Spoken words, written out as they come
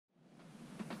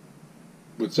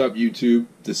What's up, YouTube?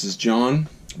 This is John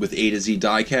with A to Z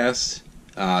Diecast.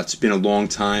 It's been a long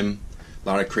time, a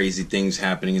lot of crazy things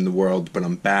happening in the world, but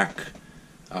I'm back.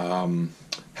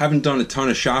 Haven't done a ton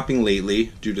of shopping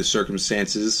lately due to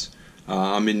circumstances.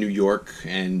 I'm in New York,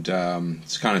 and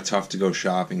it's kind of tough to go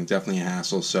shopping, definitely a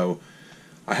hassle, so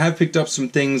I have picked up some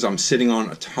things. I'm sitting on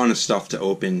a ton of stuff to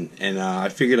open, and I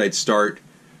figured I'd start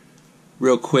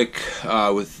real quick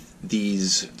with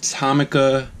these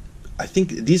Tomica. I think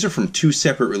these are from two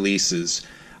separate releases.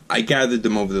 I gathered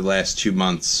them over the last 2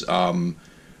 months. Some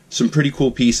pretty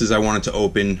cool pieces I wanted to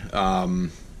open.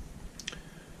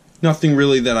 Nothing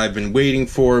really that I've been waiting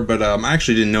for, but I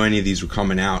actually didn't know any of these were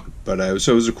coming out. But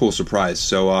so it was a cool surprise.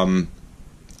 So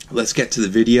let's get to the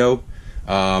video.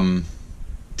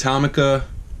 Tomica,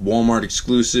 Walmart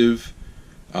exclusive.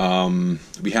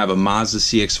 We have a Mazda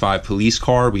CX-5 police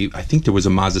car. I think there was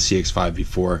a Mazda CX-5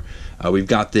 before. We've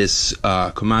got this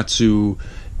Komatsu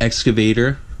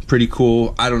Excavator. Pretty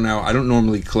cool. I don't know. I don't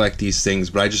normally collect these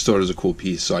things, but I just thought it was a cool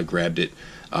piece, so I grabbed it.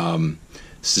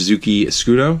 Suzuki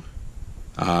Escudo.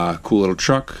 Cool little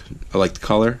truck. I like the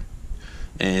color.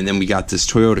 And then we got this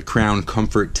Toyota Crown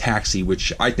Comfort Taxi,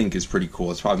 which I think is pretty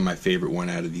cool. It's probably my favorite one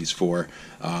out of these four.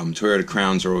 Toyota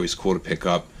Crowns are always cool to pick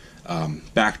up.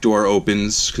 Back door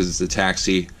opens because it's a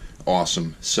taxi.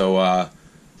 Awesome. So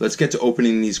let's get to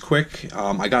opening these quick.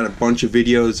 I got a bunch of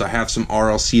videos. I have some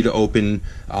RLC to open.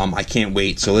 I can't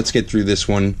wait. So let's get through this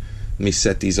one. Let me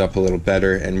set these up a little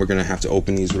better, and we're gonna have to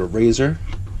open these with a razor.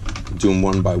 Do them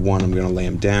one by one. I'm gonna lay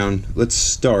them down. Let's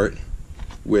start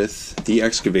with the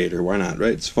Excavator. Why not,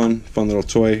 right? It's fun little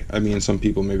toy. I mean, some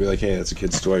people may be like, hey, that's a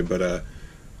kid's toy, but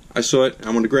I saw it. I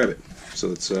want to grab it. So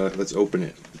let's open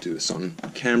it. Do this on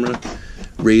camera.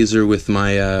 Razor with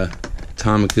my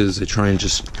Tomicas. I try and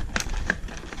just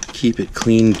keep it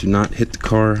clean. Do not hit the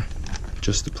car.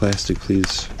 Just the plastic,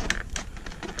 please.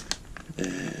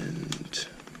 And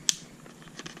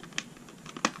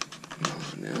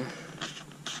now.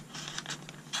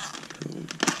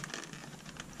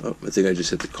 Oh, I think I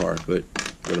just hit the car, but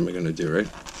what am I gonna do, right?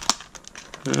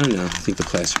 No, I think the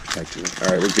plastic protected it.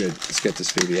 Alright, we're good. Let's get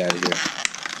this baby out of here.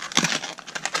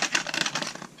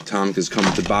 Tomica's come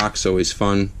with the box, always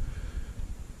fun.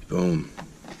 Boom.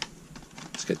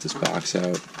 Let's get this box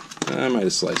out. I might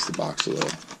have sliced the box a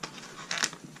little.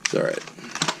 It's alright.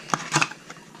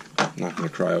 I'm not going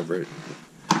to cry over it.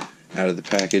 Out of the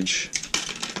package.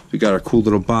 We got our cool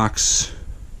little box.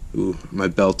 Ooh, my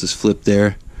belt is flipped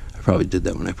there. I probably did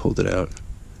that when I pulled it out.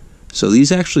 So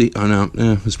these actually, oh no,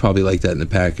 it was probably like that in the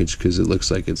package because it looks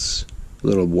like it's a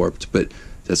little warped, but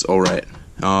that's alright.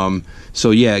 So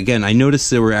yeah, again, I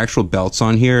noticed there were actual belts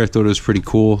on here. I thought it was pretty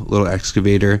cool. Little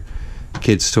Excavator,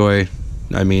 kid's toy.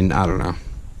 I mean, I don't know.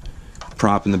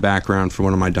 Prop in the background for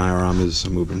one of my dioramas.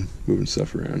 I'm moving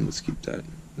stuff around. Let's keep that.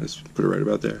 Let's put it right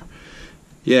about there.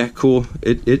 Yeah, cool.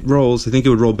 It rolls. I think it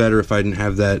would roll better if I didn't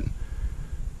have that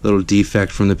little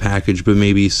defect from the package, but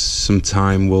maybe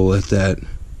sometime we'll let that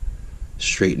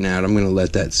straighten out. I'm going to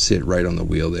let that sit right on the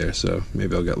wheel there, so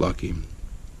maybe I'll get lucky.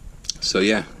 So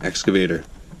yeah, Excavator.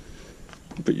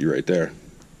 Put you right there.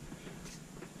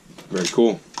 Very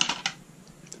cool.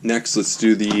 Next, let's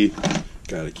do the...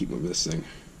 Gotta keep moving this thing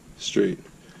straight.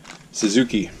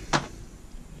 Suzuki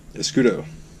Escudo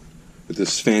with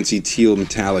this fancy teal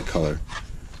metallic color.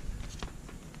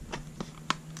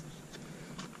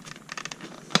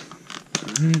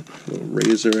 Alright, little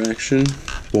razor action.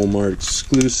 Walmart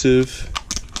exclusive.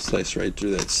 Slice right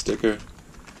through that sticker.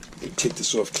 Take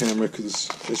this off camera because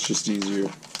it's just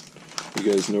easier.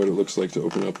 You guys know what it looks like to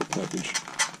open up a package.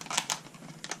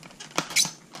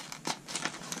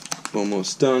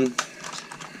 Almost done.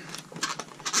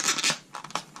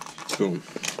 Boom.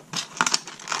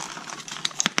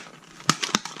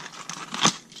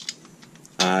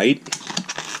 Aight.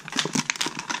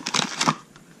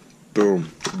 Boom.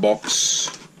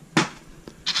 Box.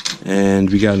 And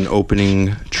we got an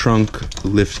opening trunk,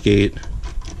 lift gate,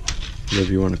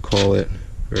 whatever you want to call it.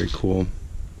 Very cool.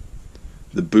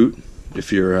 The boot,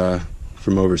 if you're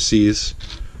from overseas,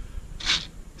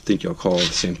 I think you'll call it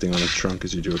the same thing on a trunk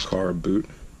as you do a car, a boot.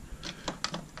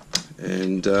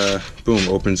 And boom,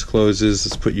 opens, closes.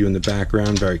 Let's put you in the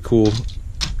background. Very cool.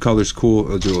 Color's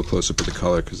cool. I'll do a little close up of the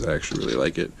color because I actually really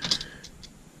like it.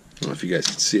 I don't know if you guys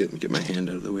can see it. Get my hand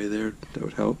out of the way there. That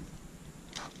would help.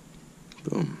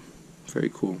 Boom.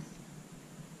 Very cool.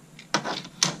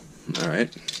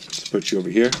 Alright, let's put you over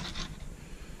here.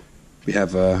 We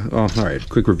have alright,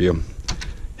 quick review.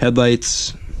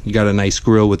 Headlights, you got a nice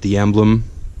grille with the emblem.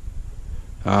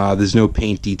 There's no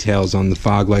paint details on the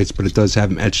fog lights, but it does have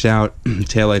them etched out.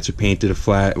 Taillights are painted a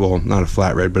flat, well, not a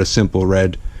flat red, but a simple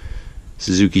red.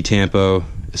 Suzuki Tampo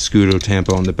Escudo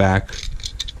tampo on the back,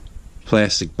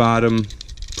 plastic bottom,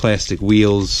 plastic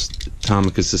wheels,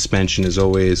 Tomica suspension as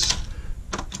always.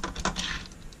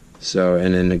 So,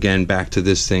 and then again back to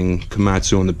this thing,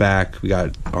 Komatsu on the back. We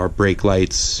got our brake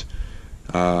lights.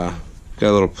 Got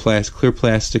a little clear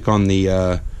plastic on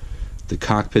the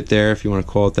cockpit there, if you want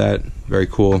to call it that. Very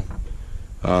cool.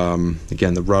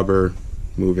 Again, the rubber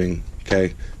moving.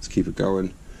 Okay, let's keep it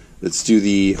going. Let's do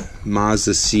the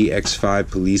Mazda CX-5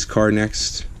 police car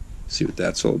next. See what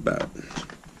that's all about.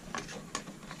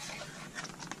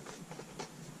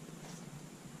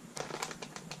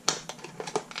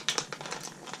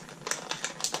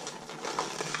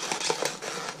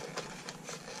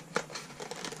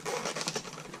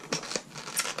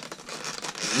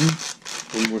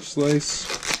 One more slice.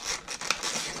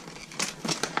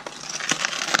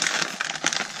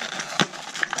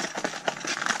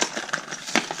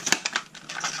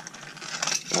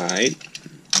 Alright.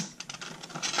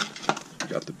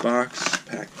 Got the box,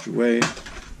 package away.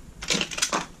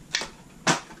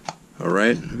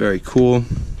 Alright, very cool.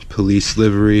 Police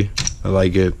livery. I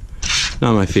like it.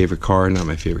 Not my favorite car, not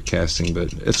my favorite casting,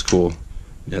 but it's cool.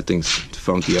 That thing's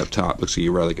funky up top. Looks like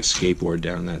you ride like a skateboard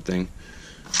down that thing.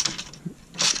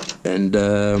 And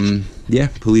yeah,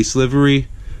 police livery,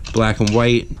 black and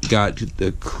white. Got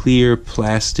the clear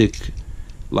plastic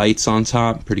lights on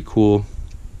top, pretty cool.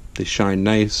 They shine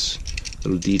nice.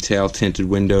 Little detail, tinted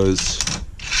windows,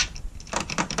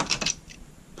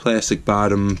 plastic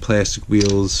bottom, plastic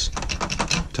wheels,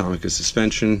 Tomica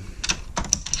suspension.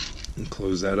 And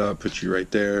close that up, put you right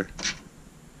there.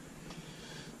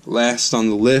 Last on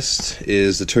the list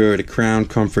is the Toyota Crown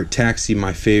Comfort Taxi,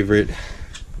 my favorite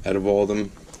out of all of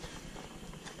them.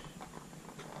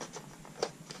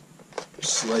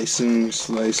 Slicing.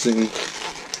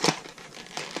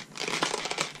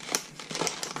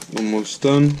 Almost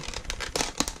done.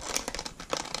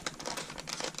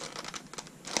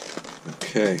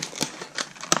 Okay.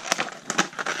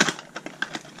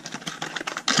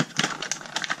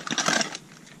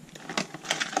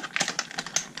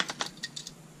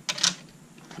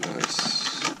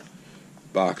 Nice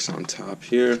box on top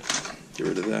here. Get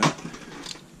rid of that.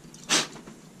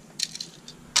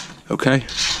 Okay.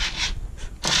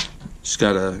 Just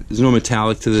got a, there's no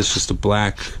metallic to this, just a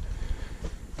black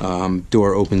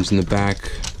door opens in the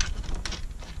back.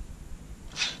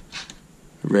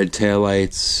 Red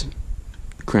taillights,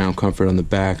 Crown Comfort on the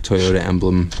back, Toyota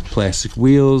emblem, plastic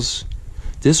wheels.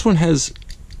 This one has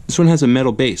a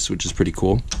metal base, which is pretty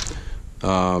cool.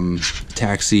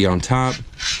 Taxi on top.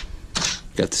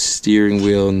 Got the steering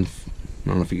wheel, and I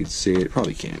don't know if you can see it.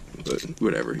 Probably can't, but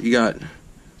whatever. You got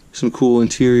some cool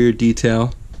interior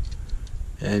detail.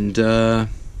 And I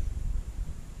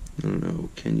don't know,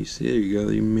 can you see it? There you go,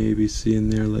 you may be seeing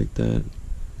there like that.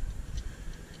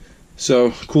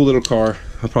 So, cool little car.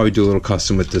 I'll probably do a little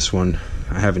custom with this one.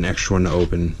 I have an extra one to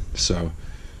open. So,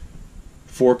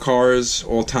 4 cars,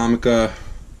 all Tomica.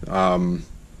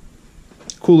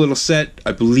 Cool little set.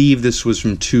 I believe this was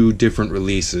from 2 different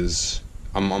releases.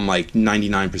 I'm like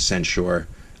 99% sure.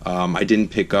 I didn't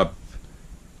pick up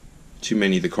too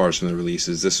many of the cars from the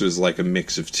releases. This was like a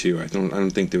mix of 2. I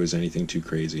don't think there was anything too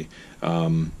crazy.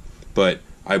 But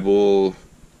I will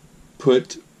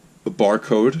put a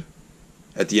barcode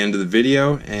at the end of the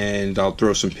video, and I'll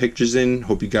throw some pictures in.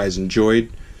 Hope you guys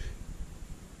enjoyed.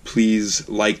 Please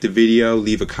like the video,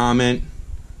 leave a comment.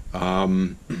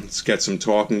 Let's get some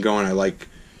talking going. I like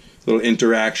a little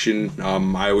interaction.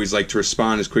 I always like to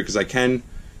respond as quick as I can,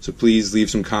 so please leave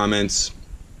some comments,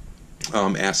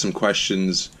 ask some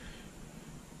questions.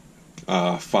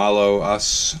 Follow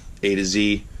us, A to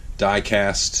Z,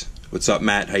 diecast. What's up,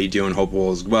 Matt? How you doing? Hope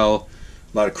all is well.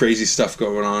 A lot of crazy stuff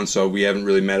going on, so we haven't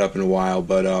really met up in a while,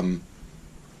 but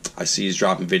I see he's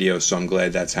dropping videos, so I'm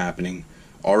glad that's happening.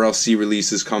 RLC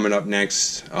release is coming up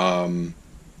next.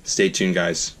 Stay tuned,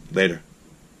 guys. Later.